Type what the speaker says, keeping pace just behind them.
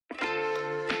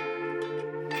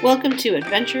Welcome to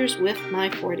Adventures with My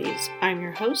 40s. I'm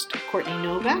your host, Courtney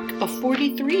Novak, a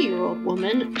 43-year-old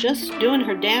woman just doing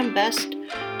her damn best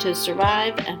to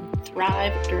survive and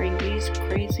thrive during these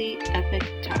crazy,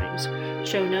 epic times.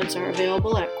 Show notes are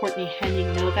available at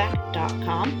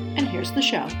CourtneyHenningNovak.com, and here's the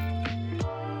show.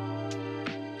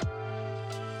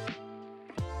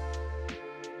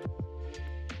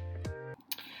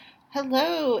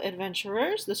 Hello,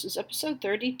 adventurers. This is episode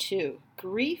 32.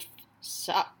 Grief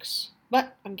sucks,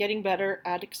 but I'm getting better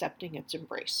at accepting its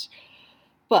embrace.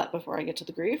 But before I get to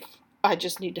the grief, I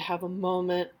just need to have a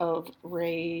moment of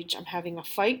rage. I'm having a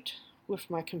fight with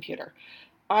my computer.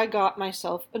 I got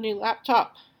myself a new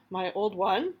laptop. My old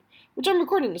one, which I'm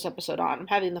recording this episode on, I'm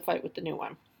having the fight with the new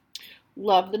one.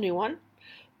 Love the new one,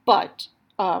 but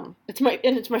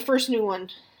it's my first new one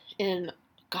in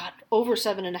over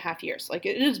 7.5 years. Like,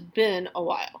 it has been a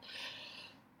while.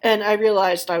 And I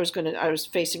realized I was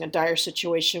facing a dire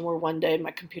situation where one day my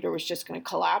computer was just going to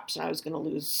collapse and I was going to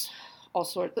lose all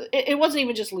sorts. It wasn't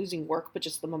even just losing work, but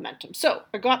just the momentum. So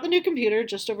I got the new computer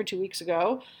just over 2 weeks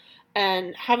ago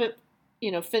and haven't,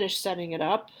 finished setting it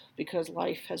up because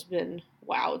life has been,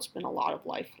 it's been a lot of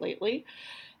life lately.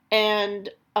 And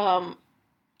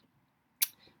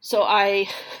so I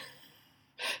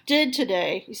did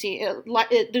today. You see,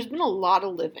 there's been a lot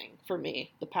of living for me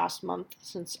the past month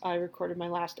since I recorded my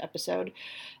last episode,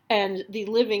 and the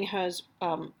living has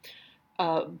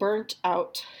burnt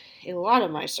out a lot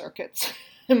of my circuits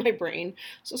in my brain.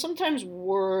 So sometimes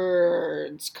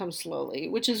words come slowly,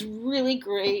 which is really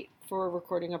great for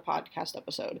recording a podcast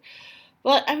episode.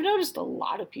 But I've noticed a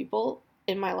lot of people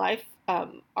in my life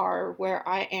are where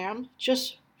I am,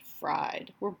 just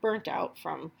fried. We're burnt out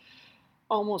from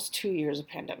almost 2 years of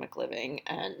pandemic living,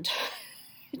 and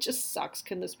it just sucks.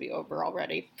 Can this be over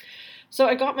already? So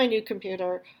I got my new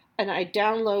computer and I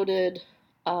downloaded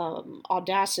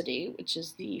Audacity, which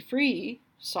is the free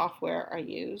software I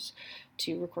use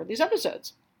to record these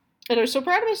episodes. And I was so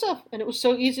proud of myself, and it was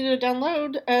so easy to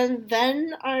download. And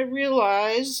then I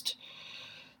realized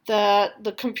that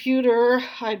the computer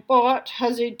I bought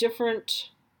has a different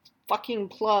fucking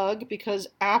plug because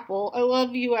Apple, I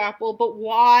love you, Apple, but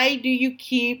why do you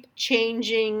keep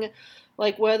changing,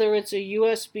 like, whether it's a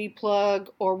USB plug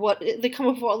or what? They come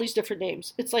up with all these different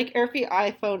names. It's like every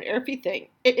iPhone, everything.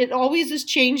 It always is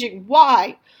changing.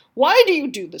 Why? Why do you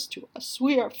do this to us?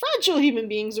 We are fragile human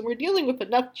beings and we're dealing with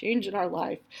enough change in our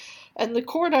life. And the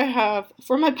cord I have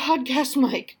for my podcast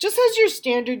mic just has your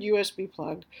standard USB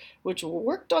plug, which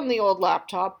worked on the old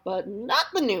laptop, but not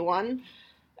the new one.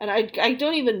 And I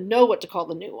don't even know what to call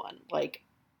the new one, like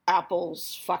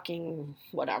Apple's fucking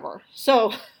whatever.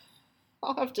 So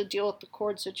I'll have to deal with the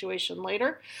cord situation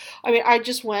later. I mean, I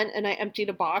just went and I emptied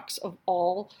a box of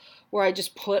where I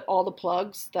just put all the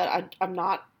plugs that I'm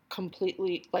not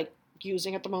completely, like,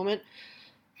 using at the moment.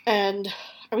 And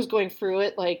I was going through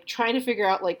it, like, trying to figure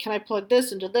out, like, can I plug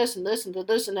this into this and this into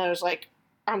this? And I was like,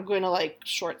 I'm going to, like,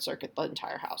 short circuit the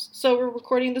entire house. So we're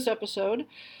recording this episode.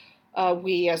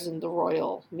 We, as in the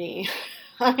royal me,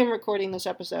 I am recording this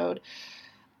episode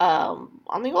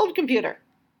on the old computer.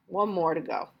 One more to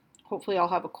go. Hopefully I'll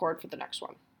have a cord for the next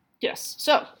one. Yes,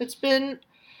 so it's been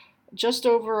just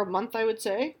over a month, I would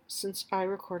say, since I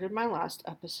recorded my last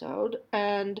episode.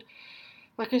 And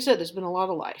like I said, there's been a lot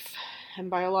of life. And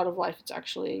by a lot of life, it's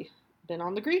actually been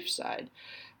on the grief side.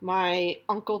 My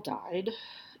uncle died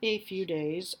a few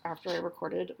days after I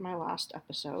recorded my last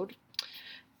episode.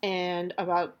 And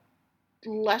about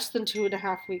less than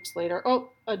 2.5 weeks later,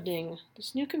 a ding.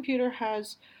 This new computer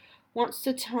wants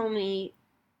to tell me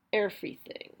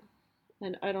everything.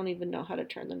 And I don't even know how to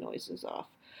turn the noises off.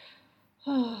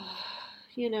 I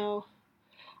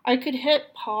could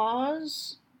hit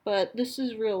pause, but this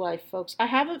is real life, folks. I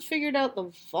haven't figured out the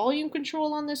volume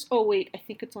control on this. Oh, wait, I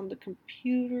think it's on the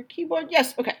computer keyboard.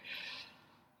 Yes, okay.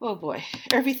 Oh, boy.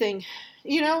 Everything.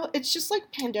 It's just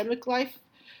like pandemic life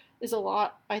is a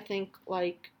lot, I think,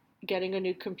 like getting a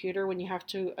new computer when you have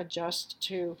to adjust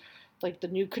to, like, the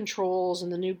new controls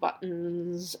and the new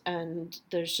buttons, and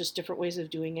there's just different ways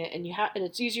of doing it, and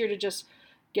it's easier to just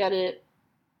get it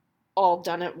all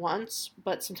done at once,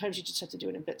 but sometimes you just have to do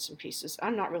it in bits and pieces.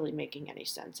 I'm not really making any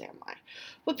sense, am I?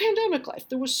 But pandemic life,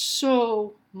 there was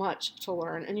so much to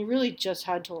learn, and you really just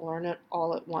had to learn it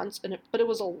all at once, but it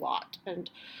was a lot,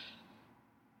 and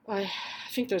I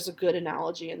think there's a good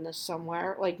analogy in this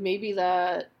somewhere, like maybe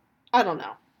that, I don't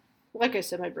know. Like I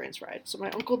said, my brain's fried. So my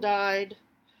uncle died,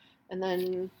 and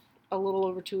then a little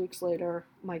over 2 weeks later,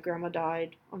 my grandma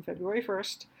died on February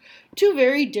 1st. 2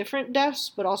 very different deaths,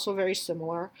 but also very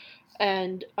similar.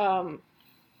 And it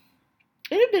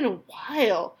had been a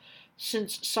while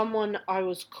since someone I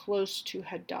was close to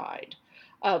had died.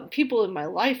 People in my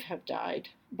life have died,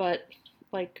 but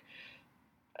like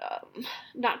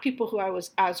not people who I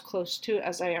was as close to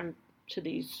as I am to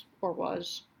these, or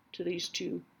was to these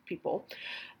two people,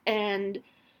 and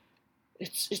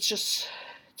it's just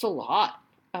it's a lot.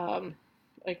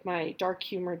 Like my dark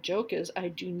humor joke is, I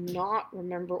do not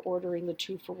remember ordering the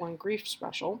 2-for-1 grief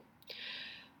special.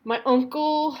 My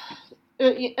uncle,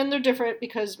 and they're different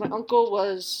because my uncle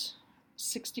was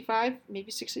 65,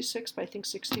 maybe 66, but I think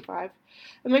 65.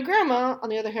 And my grandma, on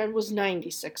the other hand, was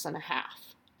 96 and a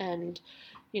half. And,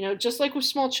 just like with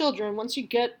small children, once you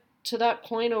get to that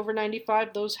point over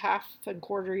 95, those half and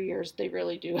quarter years, they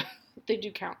really do, they do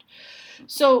count.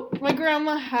 So my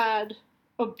grandma had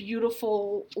a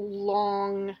beautiful,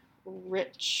 long,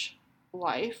 rich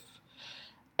life.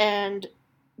 And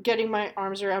getting my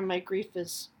arms around my grief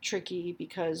is tricky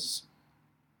because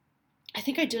I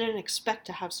think I didn't expect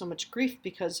to have so much grief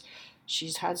because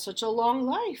she's had such a long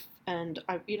life. And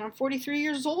I'm 43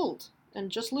 years old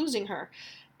and just losing her.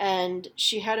 And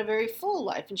she had a very full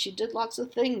life and she did lots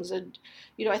of things. And,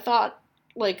 I thought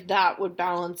like that would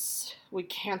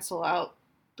cancel out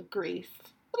the grief,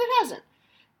 but it hasn't.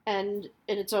 And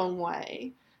in its own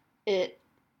way, it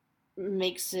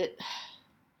makes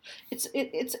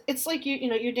it's like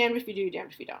you're damned if you do, you're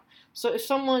damned if you don't. So if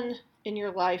someone in your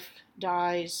life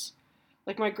dies,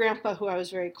 like my grandpa, who I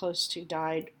was very close to,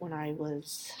 died when I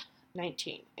was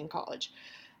 19 in college,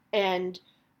 and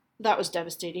that was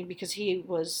devastating because he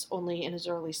was only in his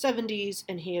early 70s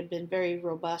and he had been very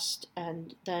robust,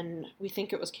 and then we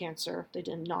think it was cancer. They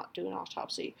did not do an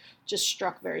autopsy, just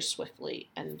struck very swiftly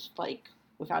and like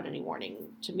without any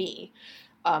warning to me.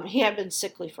 He had been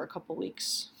sickly for a couple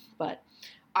weeks, but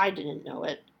I didn't know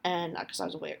it, and because I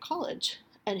was away at college,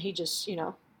 and he just,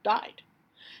 died.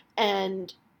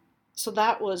 And so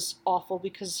that was awful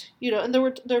because, and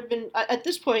there have been, at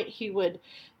this point, he would,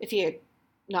 if he had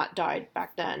not died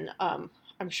back then,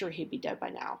 I'm sure he'd be dead by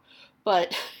now.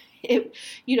 But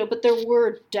but there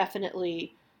were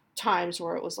definitely times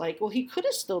where it was like, well, he could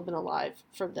have still been alive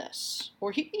for this,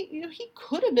 or he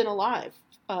could have been alive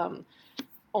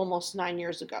almost 9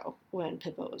 years ago when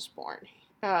Pippa was born.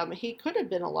 He could have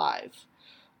been alive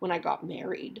when I got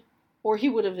married, or he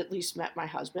would have at least met my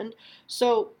husband.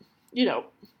 So,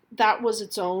 that was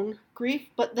its own grief.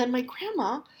 But then my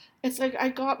grandma, it's like I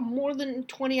got more than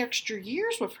 20 extra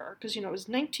years with her because, I was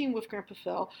 19 with Grandpa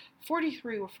Phil,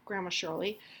 43 with Grandma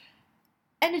Shirley.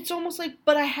 And it's almost like,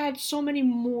 but I had so many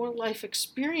more life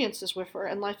experiences with her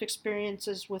and life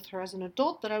experiences with her as an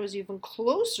adult that I was even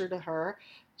closer to her,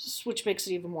 which makes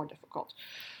it even more difficult.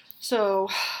 So,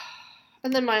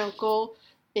 and then my uncle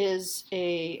is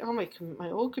my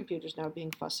old computer's now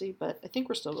being fussy, but I think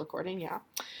we're still recording, yeah.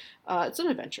 It's an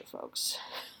adventure, folks.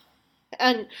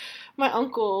 And my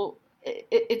uncle,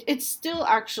 it's still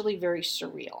actually very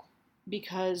surreal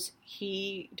because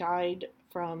he died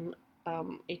from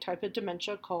a type of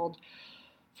dementia called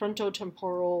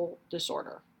frontotemporal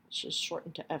disorder, which is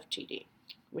shortened to FTD,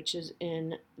 which is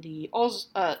in the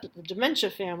dementia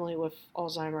family with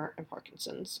Alzheimer and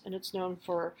Parkinson's, and it's known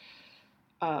for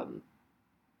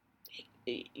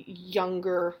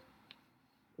younger,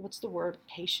 what's the word,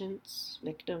 patients,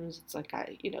 victims. It's like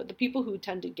the people who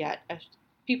tend to get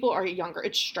people are younger.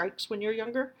 It strikes when you're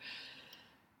younger,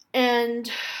 and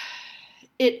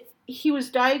he was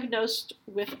diagnosed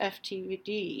with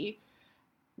FTD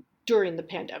during the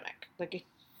pandemic, like I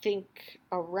think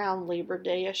around Labor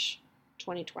Day-ish,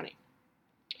 2020.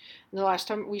 And the last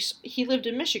time he lived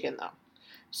in Michigan though.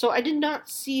 So I did not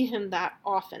see him that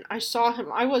often. I saw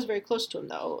him, I was very close to him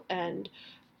though, and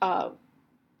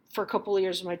for a couple of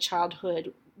years of my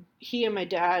childhood, he and my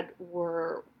dad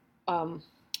were 1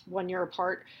 year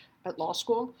apart at law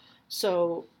school,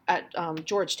 so at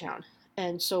Georgetown.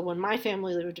 And so when my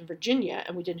family lived in Virginia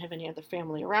and we didn't have any other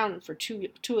family around for two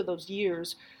of those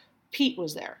years, Pete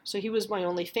was there. So he was my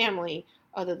only family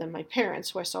other than my parents,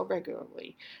 who I saw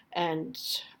regularly. And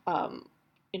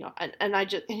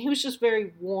and he was just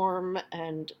very warm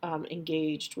and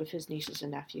engaged with his nieces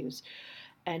and nephews.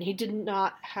 And he did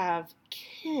not have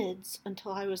kids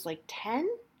until I was like 10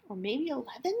 or maybe 11,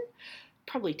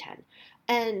 probably 10.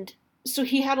 And so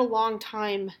he had a long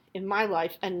time in my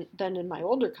life and then in my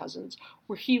older cousins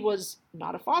where he was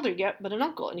not a father yet, but an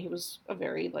uncle. And he was a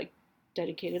very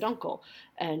dedicated uncle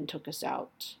and took us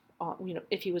out.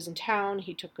 If he was in town,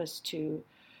 he took us to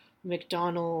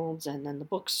McDonald's and then the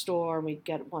bookstore, and we'd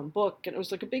get one book, and it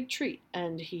was like a big treat.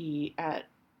 And he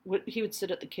would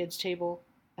sit at the kids' table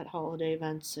at holiday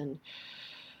events, and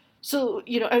so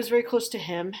I was very close to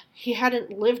him. He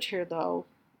hadn't lived here though.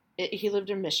 He lived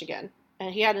in Michigan,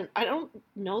 and I don't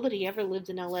know that he ever lived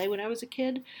in LA when I was a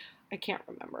kid. I can't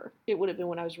remember. It would have been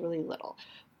when I was really little.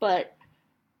 But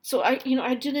so I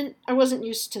wasn't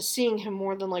used to seeing him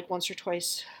more than like once or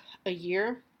twice a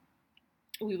year.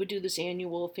 We would do this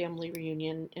annual family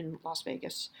reunion in Las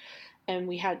Vegas, and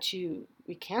we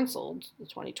canceled the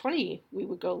 2020. We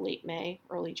would go late May,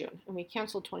 early June, and we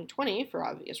canceled 2020 for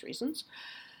obvious reasons.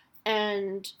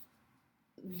 And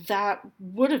that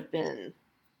would have been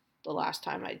the last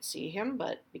time I'd see him,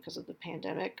 but because of the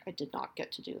pandemic, I did not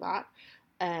get to do that.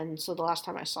 And so the last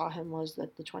time I saw him was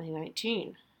at the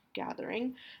 2019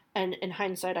 gathering. And in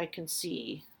hindsight, I can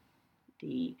see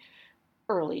the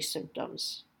early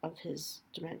symptoms of his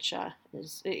dementia.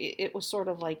 It was sort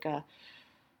of like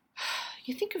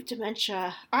you think of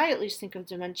dementia, I at least think of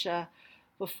dementia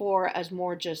before as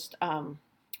more just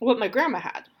what my grandma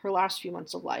had. Her last few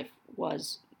months of life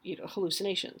was,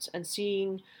 hallucinations and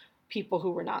seeing people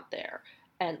who were not there.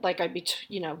 And like I'd be,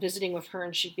 visiting with her,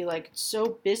 and she'd be like, "It's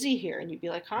so busy here," and you'd be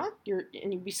like, "Huh?"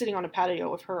 And you'd be sitting on a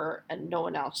patio with her and no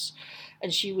one else,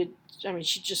 and she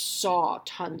just saw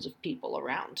tons of people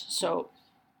around. So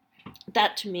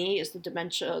that to me is the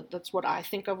dementia. That's what I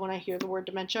think of when I hear the word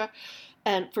dementia.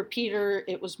 And for Peter,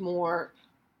 it was more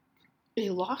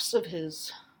a loss of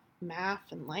his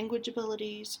math and language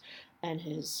abilities and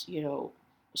his,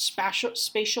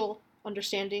 spatial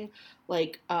understanding.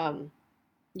 Like,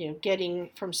 getting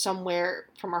from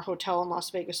our hotel in Las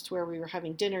Vegas to where we were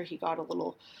having dinner, he got a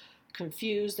little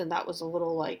confused, and that was a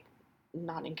little like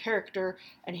not in character,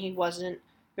 and he wasn't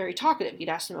very talkative. You'd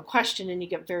ask him a question and you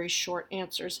get very short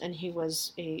answers, and he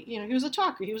was a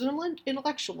talker. He was an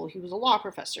intellectual. He was a law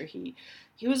professor. He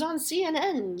was on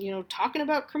CNN, talking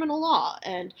about criminal law,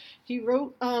 and he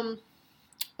wrote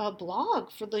a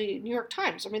blog for the New York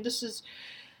Times. I mean, this is,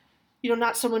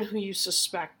 not someone who you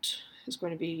suspect is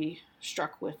going to be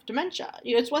struck with dementia.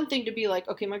 It's one thing to be like,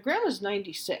 okay, my grandma's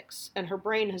 96 and her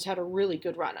brain has had a really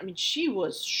good run. I mean, she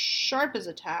was sharp as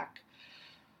a tack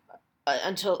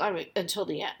until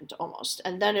the end almost.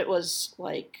 And then it was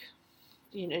like,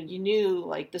 you knew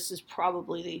like this is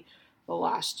probably the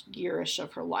last yearish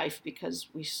of her life, because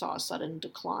we saw a sudden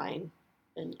decline,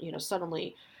 and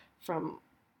suddenly from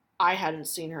I hadn't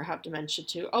seen her have dementia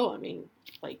to,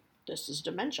 like this is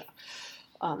dementia.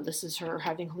 This is her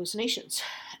having hallucinations.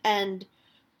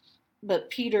 But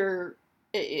Peter,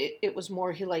 it was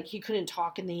more he couldn't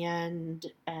talk in the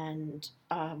end, and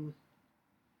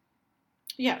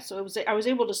so I was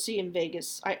able to see in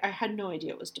Vegas. I had no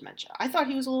idea it was dementia. I thought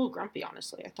he was a little grumpy,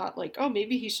 honestly. I thought like, oh,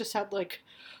 maybe he's just had like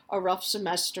a rough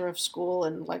semester of school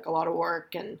and like a lot of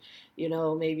work, and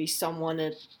maybe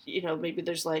maybe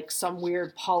there's like some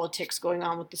weird politics going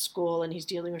on with the school, and he's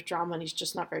dealing with drama, and he's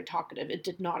just not very talkative. It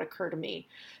did not occur to me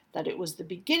that it was the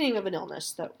beginning of an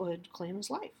illness that would claim his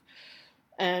life.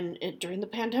 And during the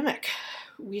pandemic,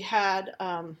 we had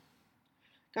God,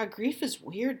 grief is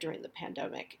weird during the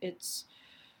pandemic.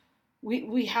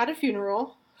 We had a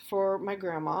funeral for my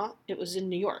grandma. It was in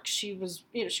New York. She was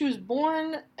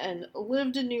born and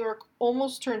lived in New York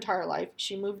almost her entire life.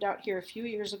 She moved out here a few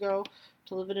years ago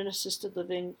to live in an assisted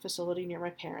living facility near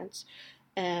my parents.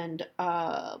 And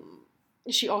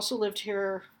she also lived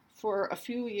here for a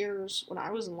few years when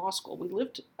I was in law school.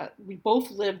 We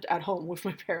both lived at home with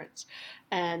my parents.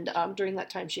 And during that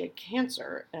time she had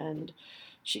cancer, and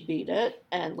she beat it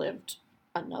and lived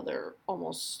another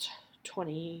almost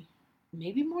 20,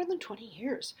 maybe more than 20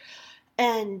 years.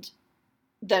 And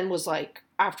then was like,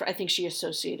 after, I think she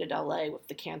associated LA with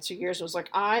the cancer years, it was like,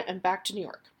 I am back to New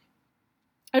York.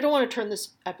 I don't want to turn this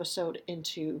episode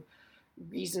into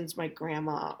reasons my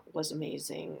grandma was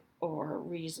amazing or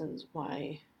reasons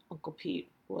why Uncle Pete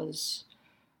was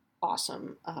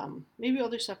awesome. Maybe I'll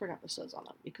do separate episodes on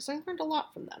them, because I learned a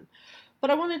lot from them.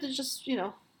 But I wanted to just,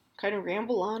 kind of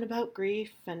ramble on about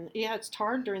grief. And yeah, it's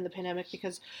hard during the pandemic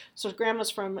because, so grandma's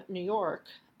from New York,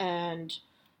 and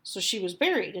so she was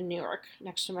buried in New York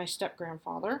next to my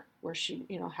step-grandfather, where she,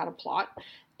 had a plot.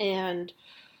 And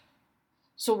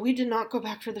so we did not go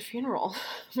back for the funeral.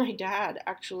 My dad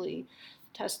actually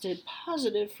tested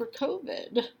positive for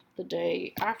COVID the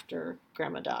day after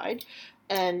grandma died.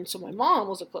 And so my mom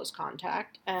was a close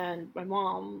contact, and my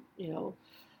mom,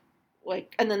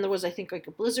 and then there was, I think, like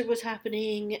a blizzard was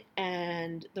happening,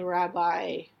 and the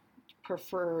rabbi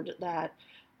preferred that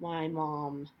my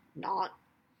mom not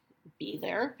be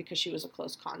there because she was a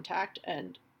close contact,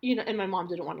 and my mom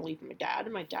didn't want to leave my dad,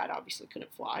 and my dad obviously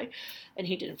couldn't fly, and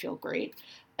he didn't feel great,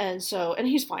 and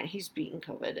he's fine, he's beaten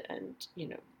COVID, and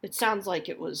it sounds like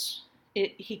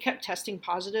he kept testing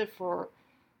positive for,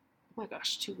 oh my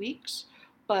gosh, 2 weeks,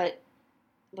 but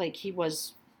like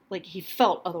he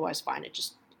felt otherwise fine. It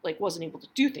just like wasn't able to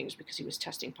do things because he was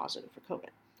testing positive for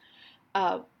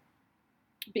COVID.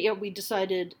 But yeah, we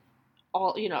decided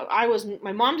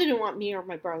my mom didn't want me or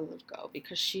my brother to go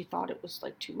because she thought it was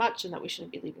like too much and that we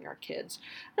shouldn't be leaving our kids.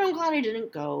 And I'm glad I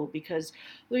didn't go because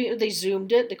they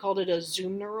zoomed it. They called it a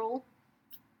Zoom neural,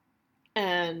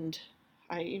 and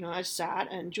I sat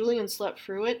and Julian slept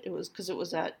through it. It was because it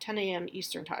was at 10 a.m.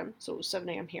 Eastern time, so it was 7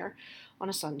 a.m. here on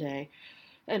a Sunday.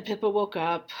 And Pippa woke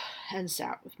up and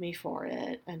sat with me for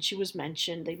it, and she was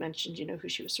mentioned. They mentioned, who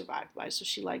she was survived by, so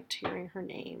she liked hearing her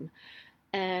name.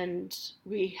 And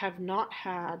we have not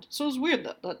had. So it was weird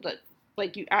that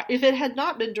like if it had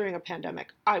not been during a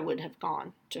pandemic, I would have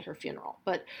gone to her funeral.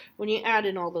 But when you add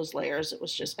in all those layers, it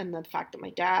was just, and the fact that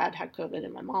my dad had COVID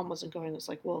and my mom wasn't going, it's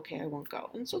like, well, okay, I won't go.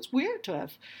 And so it's weird to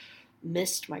have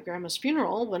missed my grandma's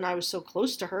funeral when I was so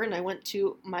close to her, and I went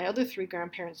to my other three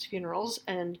grandparents' funerals,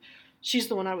 and she's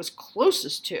the one I was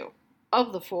closest to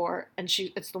of the four, and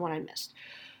it's the one I missed.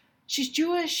 She's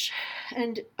Jewish,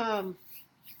 and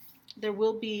there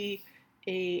will be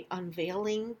a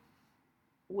unveiling,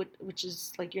 which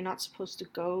is like you're not supposed to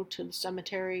go to the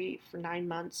cemetery for 9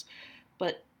 months,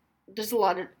 but there's a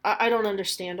lot of I don't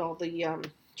understand all the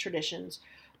traditions,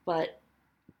 but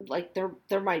like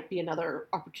there might be another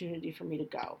opportunity for me to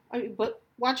go. But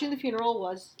watching the funeral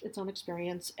was its own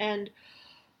experience, and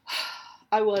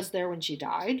I was there when she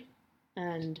died,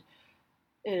 and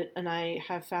I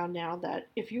have found now that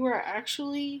if you are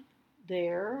actually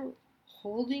there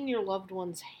holding your loved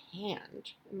one's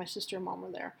hand, and my sister and mom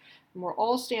were there, and we're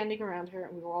all standing around her,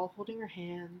 and we were all holding her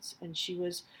hands, and she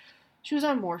was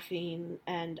on morphine,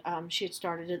 and she had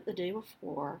started it the day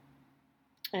before,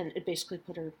 and it basically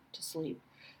put her to sleep.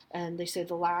 And they say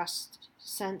the last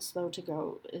sense though to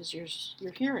go is your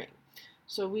hearing.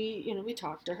 So we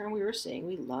talked to her and we were saying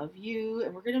we love you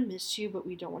and we're gonna miss you, but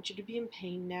we don't want you to be in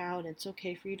pain now, and it's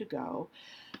okay for you to go.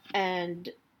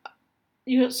 And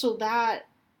so that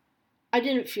I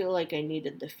didn't feel like I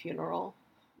needed the funeral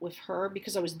with her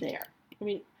because I was there. I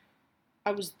mean,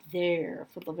 I was there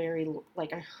for the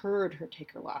like I heard her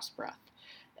take her last breath.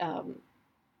 Um,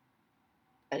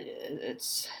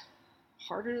 it's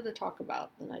harder to talk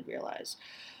about than I'd realize,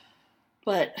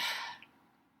 but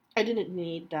I didn't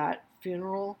need that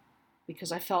funeral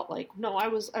because I felt like no, I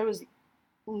was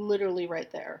literally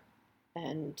right there,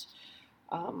 and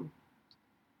um,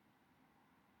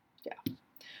 yeah.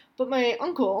 But my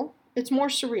uncle, it's more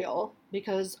surreal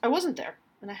because I wasn't there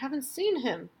and I haven't seen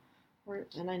him,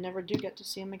 and I never do get to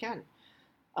see him again.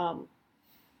 Um,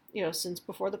 since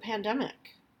before the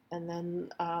pandemic, and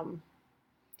then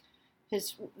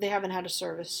they haven't had a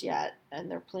service yet, and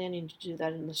they're planning to do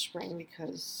that in the spring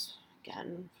because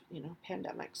again,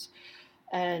 pandemics,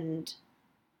 and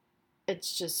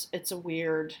it's a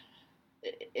weird.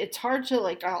 It's hard to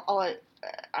like.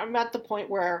 I'm at the point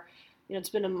where it's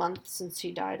been a month since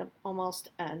he died almost,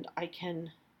 and I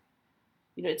can,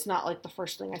 it's not like the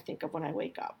first thing I think of when I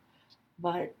wake up,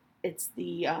 but it's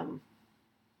it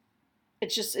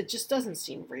just doesn't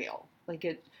seem real. Like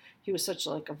he was such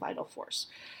like a vital force.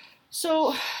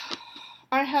 So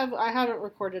I haven't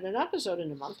recorded an episode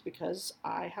in a month because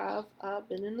I have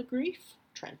been in the grief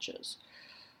trenches,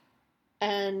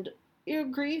 and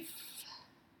grief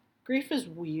is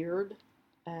weird,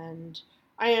 and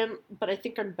but I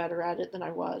think I'm better at it than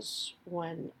I was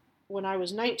when I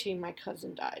was 19. My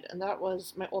cousin died, and that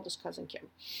was my oldest cousin Kim,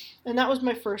 and that was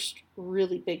my first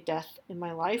really big death in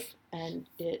my life, and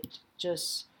it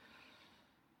just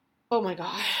oh my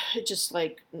god, it just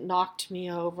like knocked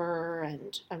me over,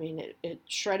 and I mean it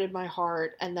shredded my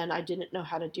heart, and then I didn't know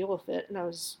how to deal with it, and I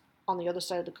was on the other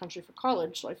side of the country for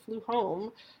college, so I flew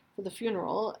home for the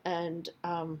funeral, and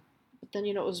but then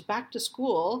it was back to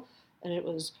school, and it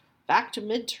was back to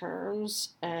midterms,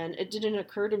 and it didn't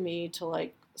occur to me to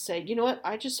like say, you know what,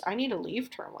 I need a leave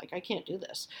term, like I can't do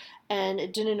this, and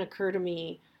it didn't occur to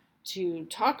me to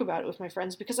talk about it with my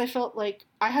friends because I felt like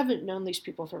I haven't known these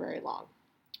people for very long.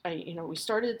 We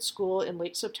started school in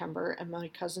late September, and my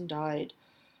cousin died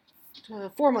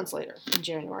 4 months later in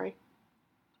January.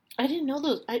 I didn't know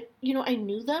those. I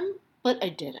knew them, but I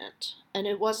didn't, and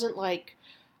it wasn't like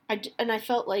and I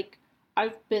felt like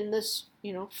I've been this,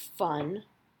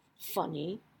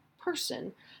 funny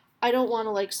person. I don't want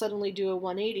to like suddenly do a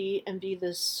 180 and be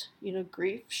this,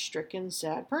 grief-stricken,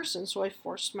 sad person. So I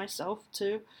forced myself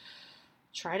to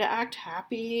try to act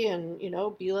happy and,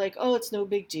 be like, oh, it's no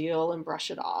big deal and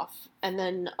brush it off. And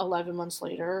then 11 months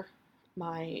later,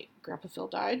 my grandpa Phil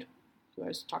died, who I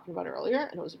was talking about earlier,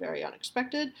 and it was very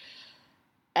unexpected.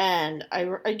 And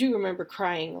I do remember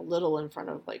crying a little in front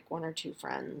of like one or two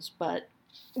friends, but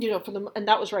and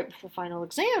that was right before final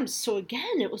exams. So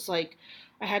again, it was like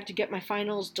I had to get my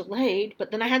finals delayed,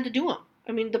 but then I had to do them.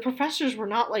 I mean, the professors were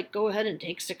not like, go ahead and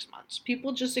take 6 months.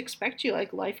 People just expect you,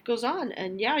 like, life goes on,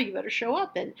 and yeah, you better show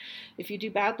up. And if you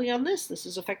do badly on this, this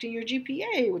is affecting your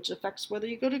GPA, which affects whether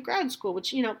you go to grad school,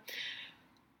 which,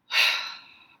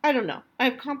 I don't know. I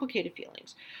have complicated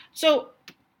feelings. So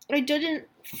I didn't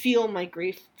feel my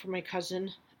grief for my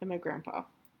cousin and my grandpa.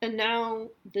 And now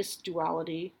this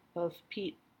duality of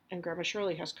Pete and Grandma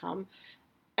Shirley has come,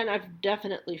 and I've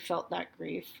definitely felt that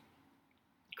grief.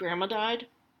 Grandma died,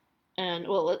 and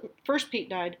well, first Pete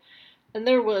died, and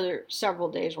there were several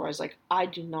days where I was like, I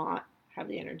do not have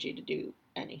the energy to do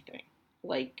anything.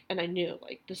 Like, and I knew,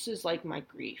 like, this is like my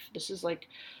grief. This is like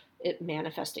it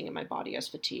manifesting in my body as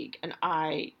fatigue. And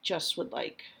I just would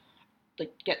like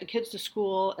get the kids to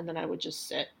school, and then I would just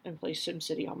sit and play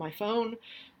SimCity on my phone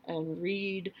and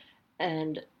read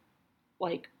and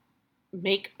like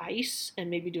make ice and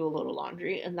maybe do a little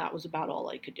laundry, and that was about all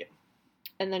I could do.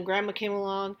 And then grandma came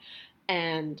along,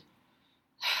 and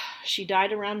she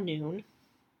died around noon,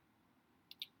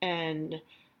 and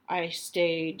I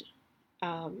stayed.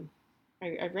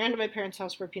 I ran to my parents'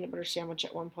 house for a peanut butter sandwich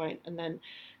at one point, and then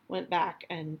went back,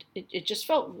 and it just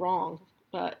felt wrong.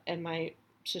 But and my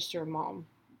sister and mom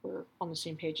were on the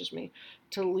same page as me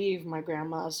to leave my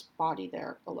grandma's body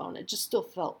there alone. It just still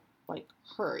felt like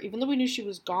her, even though we knew she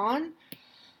was gone.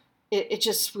 It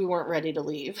just, we weren't ready to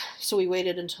leave. So we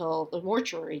waited until the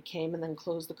mortuary came and then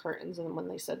closed the curtains. And when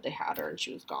they said they had her and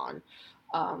she was gone,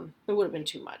 it would have been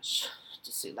too much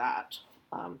to see that.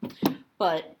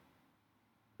 But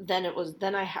then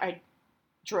I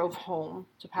drove home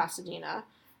to Pasadena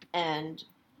and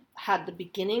had the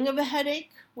beginning of a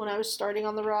headache when I was starting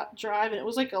on the drive. And it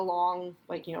was like a long,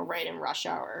 like, right in rush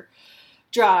hour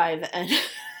drive. And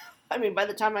I mean, by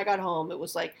the time I got home, it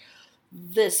was like,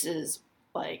 this is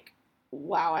like,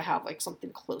 wow, I have like something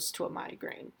close to a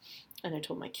migraine. And I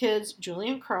told my kids.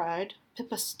 Julian cried.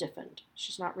 Pippa stiffened.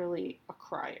 She's not really a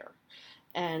crier.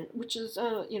 And which is,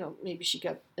 maybe she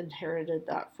inherited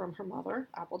that from her mother.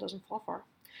 Apple doesn't fall far.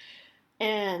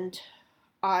 And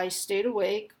I stayed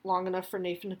awake long enough for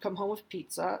Nathan to come home with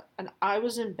pizza, and I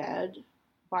was in bed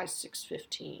by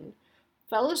 6:15.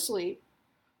 Fell asleep,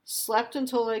 slept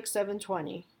until like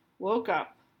 7:20, woke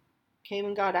up, came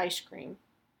and got ice cream,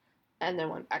 and then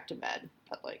went back to bed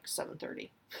at like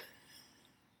 7:30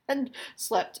 and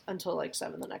slept until like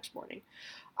 7 the next morning.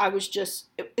 I was just,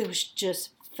 it was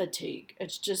just fatigue.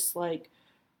 It's just like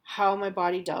how my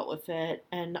body dealt with it.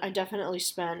 And I definitely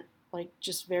spent like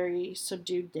just very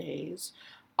subdued days.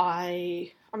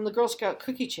 I'm the Girl Scout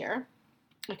cookie chair.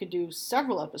 I could do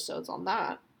several episodes on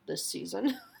that this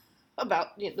season.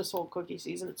 About this whole cookie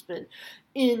season. It's been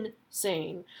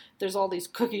insane. There's all these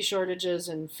cookie shortages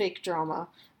and fake drama.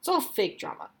 It's all fake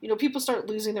drama. People start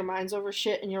losing their minds over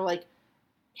shit, and you're like,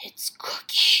 it's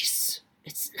cookies.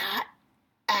 It's not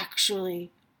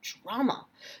actually drama.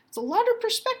 It's a lot of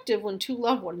perspective when two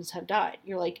loved ones have died.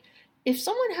 You're like, if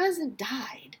someone hasn't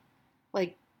died,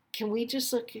 like, can we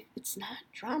just look, it's not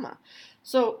drama.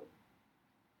 So,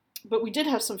 but we did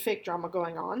have some fake drama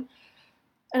going on.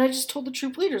 And I just told the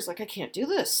troop leaders, like, I can't do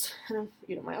this. And,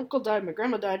 my uncle died, my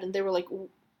grandma died, and they were like,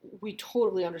 we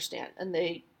totally understand. And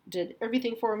they did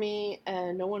everything for me,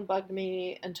 and no one bugged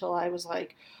me until I was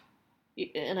like,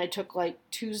 and I took like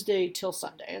Tuesday till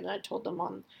Sunday. And I told them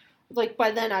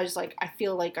by then I was like, I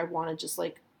feel like I want to just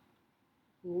like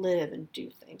live and do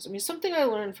things. I mean, something I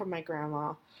learned from my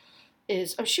grandma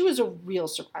is, she was a real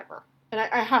survivor. And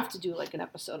I have to do like an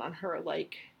episode on her,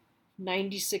 like,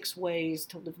 96 ways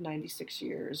to live 96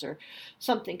 years or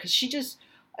something, because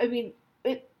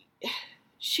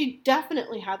she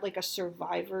definitely had like a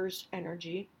survivor's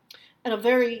energy, and a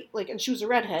very and she was a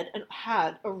redhead and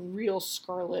had a real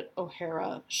Scarlett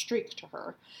O'Hara streak to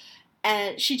her,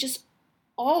 and she just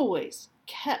always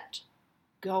kept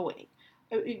going.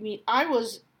 I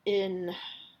was in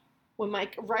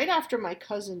right after my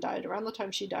cousin died, around the time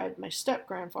she died, my step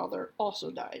grandfather also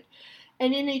died,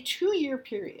 and in a 2-year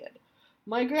period,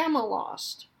 my grandma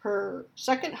lost her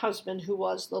second husband, who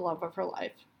was the love of her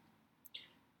life,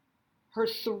 her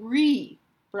 3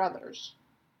 brothers,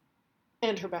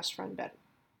 and her best friend, Betty.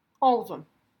 All of them,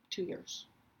 2 years,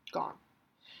 gone.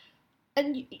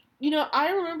 And,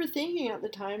 I remember thinking at the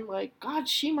time, like, God,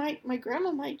 my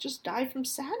grandma might just die from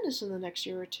sadness in the next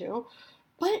year or two.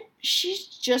 But she's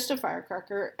just a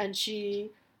firecracker, and she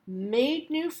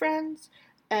made new friends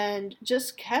and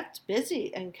just kept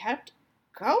busy and kept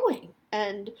going.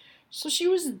 And so she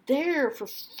was there for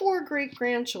 4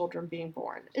 great-grandchildren being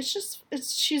born.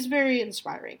 She's very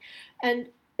inspiring. And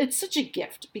it's such a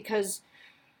gift because,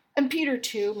 and Peter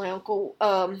too, my uncle,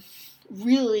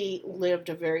 really lived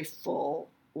a very full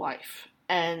life.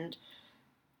 And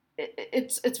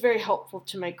it's very helpful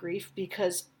to my grief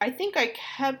because I think I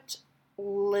kept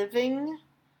living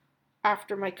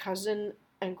after my cousin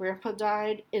and grandpa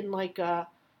died in like a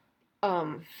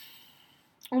um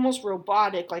almost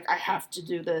robotic, like I have to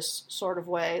do this sort of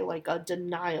way, like a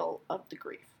denial of the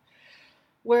grief.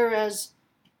 Whereas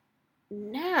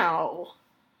now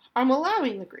I'm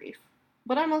allowing the grief,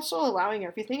 but I'm also allowing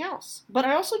everything else. But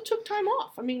I also took time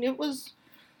off. I mean, it was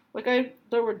like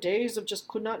there were days of just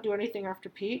could not do anything after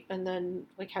Pete, and then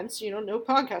like hence no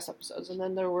podcast episodes, and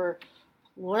then there were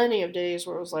plenty of days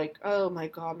where it was like, oh my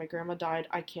god, my grandma died.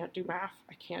 I can't do math.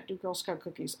 I can't do Girl Scout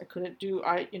cookies. I couldn't do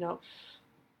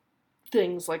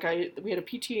things like we had a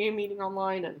PTA meeting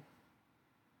online, and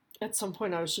at some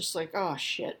point I was just like, oh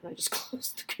shit, and I just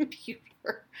closed the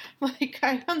computer. Like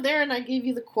I'm there and I gave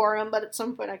you the quorum, but at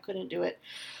some point I couldn't do it,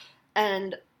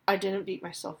 and I didn't beat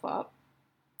myself up,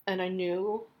 and I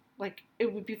knew like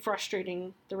it would be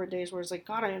frustrating. There were days where it's like,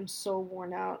 God, I am so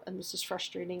worn out, and this is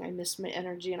frustrating. I miss my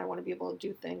energy, and I want to be able to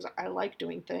do things. I like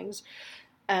doing things,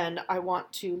 and I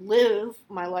want to live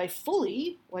my life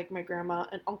fully, like my grandma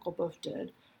and uncle both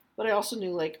did. But I also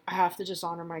knew like I have to just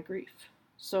honor my grief.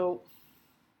 So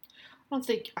I don't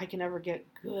think I can ever get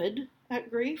good at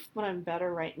grief, but I'm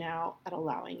better right now at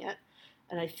allowing it.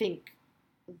 And I think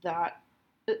that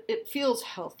it feels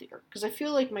healthier because I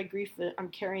feel like my grief, I'm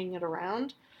carrying it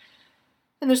around.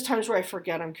 And there's times where I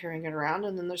forget I'm carrying it around,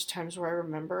 and then there's times where I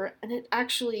remember, and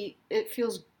it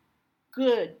feels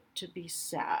good to be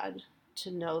sad,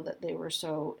 to know that they were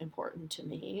so important to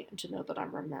me, and to know that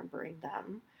I'm remembering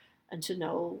them, and to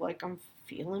know like I'm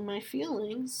feeling my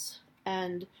feelings,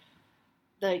 and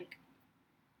like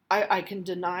I can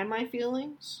deny my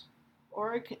feelings,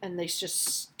 or and they just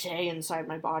stay inside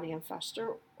my body and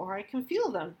fester, or I can feel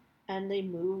them and they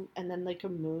move, and then they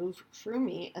can move through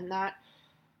me, and that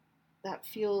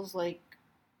feels like,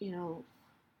 you know,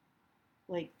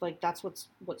 like that's what's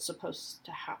supposed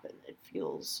to happen. It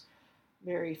feels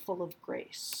very full of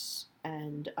grace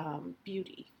and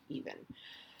beauty, even.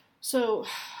 So,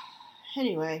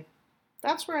 anyway,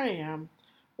 that's where I am.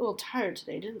 A little tired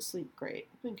today. Didn't sleep great.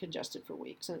 I've been congested for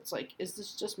weeks, and it's like, is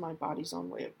this just my body's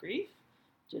own way of grief?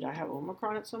 Did I have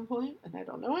Omicron at some point and I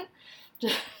don't know it?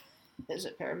 Is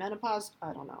it perimenopause?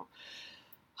 I don't know.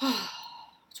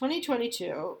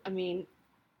 2022. I mean,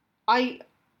 I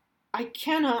I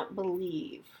cannot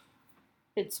believe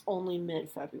it's only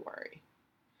mid-February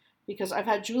because I've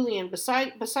had Julian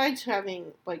besides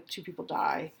having like two people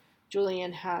die,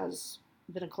 Julian has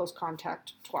been in close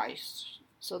contact twice.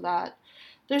 So that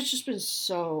there's just been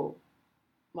so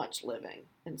much living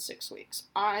in 6 weeks.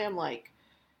 I am like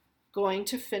going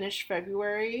to finish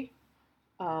February.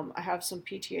 I have some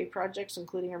PTA projects,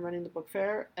 including I'm running the book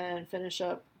fair, and finish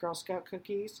up Girl Scout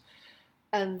cookies.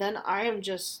 And then I am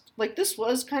just like, this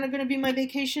was kind of going to be my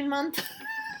vacation month,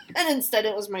 and instead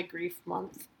it was my grief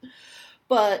month.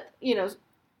 But,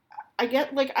 I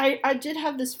get like, I did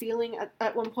have this feeling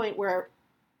at one point where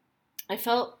I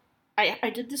felt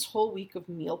I did this whole week of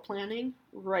meal planning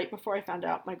right before I found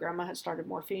out my grandma had started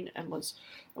morphine and once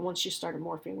she started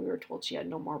morphine, we were told she had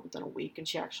no more than a week, and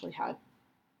she actually had,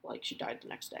 like, she died the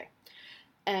next day.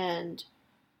 And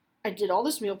I did all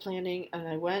this meal planning, and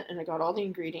I went and I got all the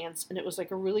ingredients, and it was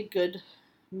like a really good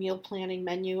meal planning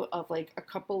menu of like a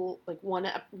couple, like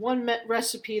one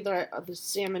recipe that the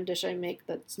salmon dish I make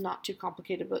that's not too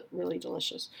complicated but really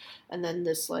delicious, and then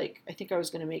this, like, I think I was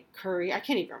gonna make curry. I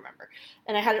can't even remember,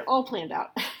 and I had it all planned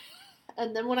out.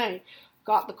 And then when I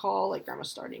got the call, like grandma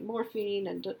starting morphine,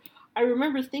 and I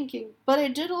remember thinking, but I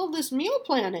did all this meal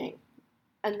planning,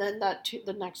 and then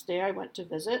the next day I went to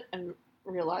visit and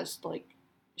realized like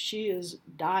she is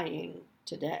dying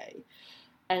today.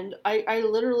 And I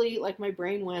literally, like, my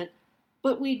brain went,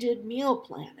 but we did meal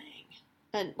planning.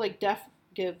 And, like, death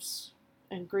gives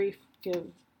and grief give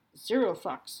zero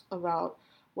fucks about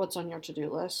what's on your to-do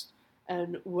list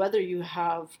and whether you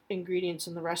have ingredients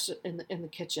in the rest in the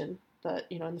kitchen that,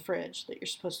 in the fridge that you're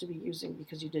supposed to be using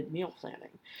because you did meal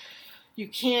planning. You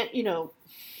can't,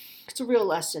 it's a real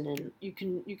lesson, and you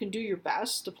can do your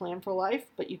best to plan for life,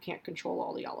 but you can't control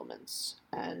all the elements.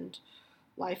 And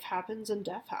life happens and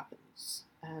death happens.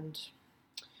 And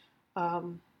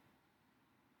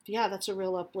yeah, that's a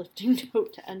real uplifting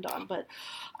note to end on. But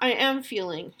I am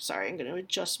feeling, sorry, I'm going to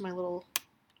adjust my little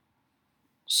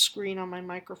screen on my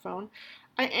microphone.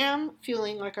 I am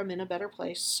feeling like I'm in a better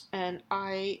place, and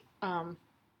I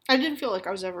didn't feel like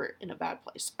I was ever in a bad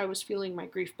place. I was feeling my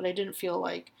grief, but I didn't feel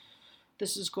like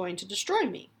this is going to destroy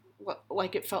me,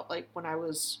 like it felt like when I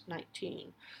was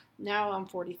 19. Now I'm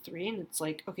 43, and it's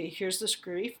like, okay, here's this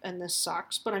grief, and this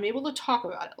sucks, but I'm able to talk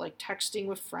about it, like texting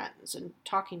with friends and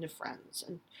talking to friends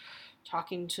and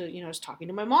I was talking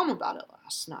to my mom about it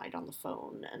last night on the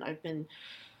phone, and I've been,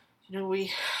 I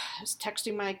was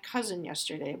texting my cousin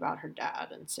yesterday about her dad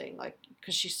and saying, like,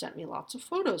 because she sent me lots of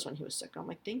photos when he was sick. I'm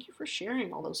like, thank you for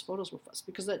sharing all those photos with us,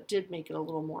 because that did make it a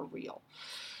little more real.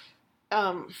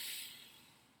 But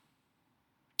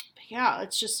yeah,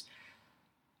 it's just,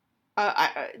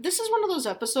 this is one of those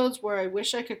episodes where I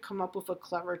wish I could come up with a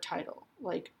clever title,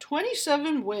 like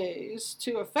 27 ways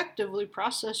to effectively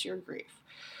process your grief.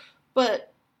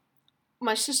 But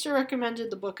my sister recommended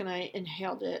the book and I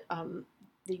inhaled it,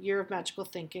 The Year of Magical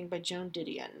Thinking by Joan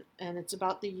Didion, and it's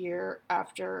about the year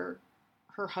after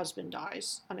her husband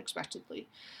dies unexpectedly.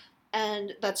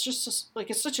 And that's just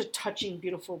it's such a touching,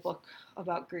 beautiful book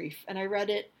about grief. And I read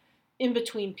it in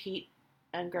between Pete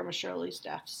and Grandma Shirley's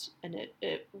deaths, and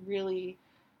it really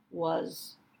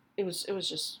was,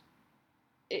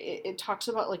 it talks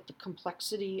about like the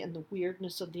complexity and the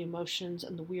weirdness of the emotions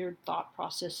and the weird thought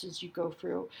processes you go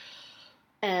through.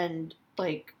 And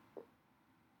like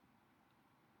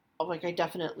I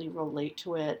definitely relate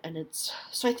to it, and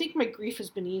so I think my grief has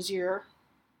been easier,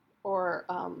 or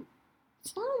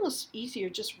it's not almost easier,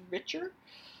 just richer,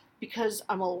 because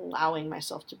I'm allowing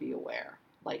myself to be aware.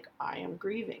 Like, I am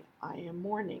grieving, I am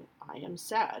mourning, I am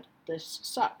sad, this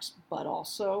sucks, but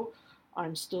also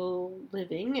I'm still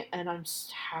living, and I'm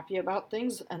happy about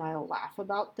things, and I laugh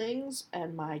about things,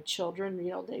 and my children,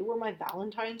 they were my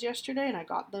Valentines yesterday,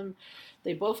 and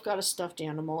they both got a stuffed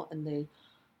animal, and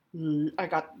I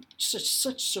got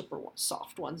such super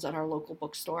soft ones at our local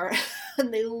bookstore,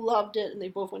 and they loved it, and they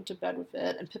both went to bed with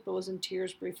it, and Pippa was in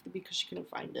tears briefly because she couldn't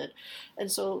find it,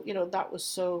 and so, that was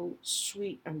so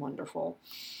sweet and wonderful,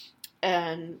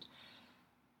 and,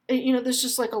 there's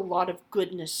just like a lot of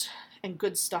goodness and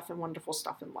good stuff and wonderful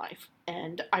stuff in life,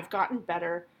 and I've gotten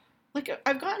better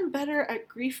at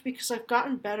grief because I've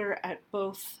gotten better at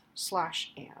both /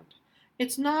 and.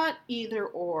 It's not either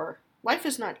or. Life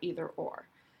is not either or.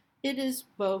 It is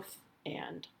both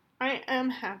and. I am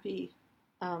happy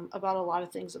about a lot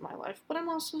of things in my life, but I'm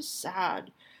also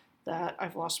sad that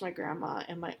I've lost my grandma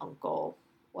and my uncle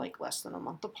like less than a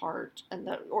month apart, and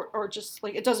that, or just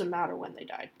like, it doesn't matter when they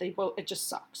died. It just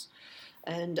sucks.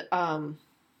 And I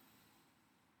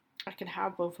can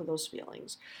have both of those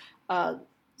feelings.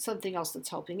 Something else that's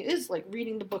helping is like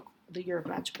reading the book, The Year of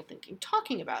Magical Thinking,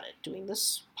 talking about it, doing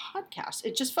this podcast.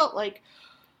 It just felt like,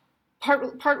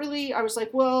 partly I was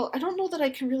like, well, I don't know that I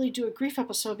can really do a grief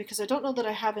episode because I don't know that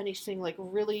I have anything like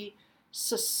really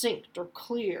succinct or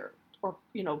clear or,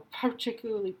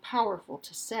 particularly powerful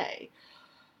to say.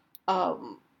 But,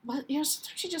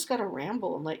 sometimes you just gotta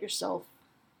ramble and let yourself,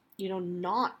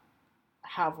 not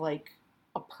have like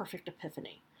a perfect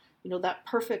epiphany. That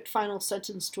perfect final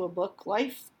sentence to a book.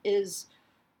 Life is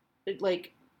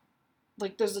like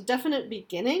there's a definite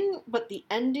beginning, but the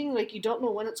ending, like, you don't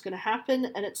know when it's going to happen,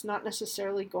 and it's not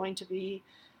necessarily going to be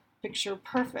picture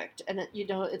perfect, and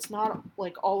it's not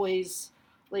like always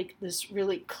like this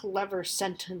really clever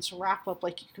sentence wrap up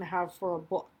like you can have for a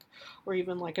book or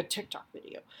even like a TikTok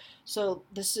video. So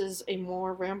this is a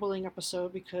more rambling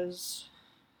episode because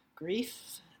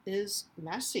grief is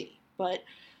messy, but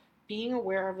being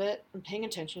aware of it and paying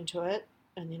attention to it,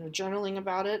 and journaling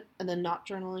about it, and then not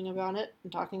journaling about it,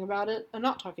 and talking about it, and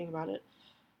not talking about it,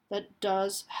 that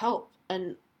does help.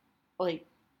 And like,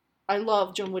 I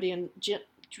love Joan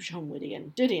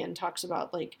Didion talks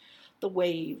about like the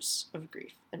waves of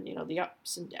grief, and the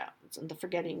ups and downs, and the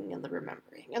forgetting and the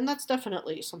remembering, and that's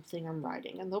definitely something I'm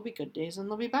riding. And there'll be good days and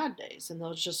there'll be bad days, and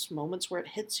there's just moments where it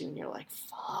hits you and you're like,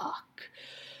 fuck.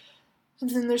 And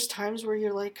then there's times where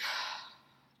you're like,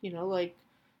 like,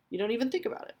 you don't even think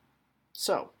about it.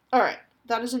 So, alright,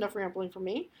 that is enough rambling for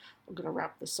me. I'm going to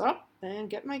wrap this up and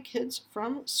get my kids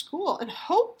from school. And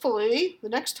hopefully, the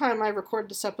next time I record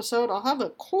this episode, I'll have a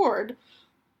cord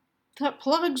that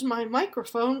plugs my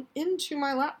microphone into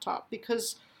my laptop.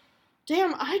 Because,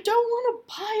 damn, I don't want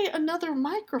to buy another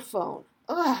microphone.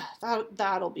 Ugh,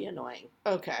 that'll be annoying.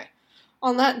 Okay.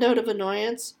 On that note of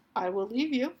annoyance, I will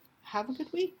leave you. Have a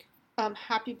good week.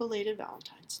 Happy belated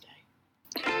Valentine's Day.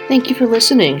 Thank you for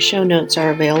listening. Show notes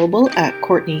are available at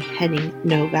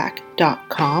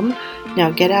CourtneyHenningNovak.com.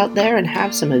 Now get out there and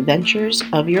have some adventures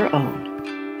of your own.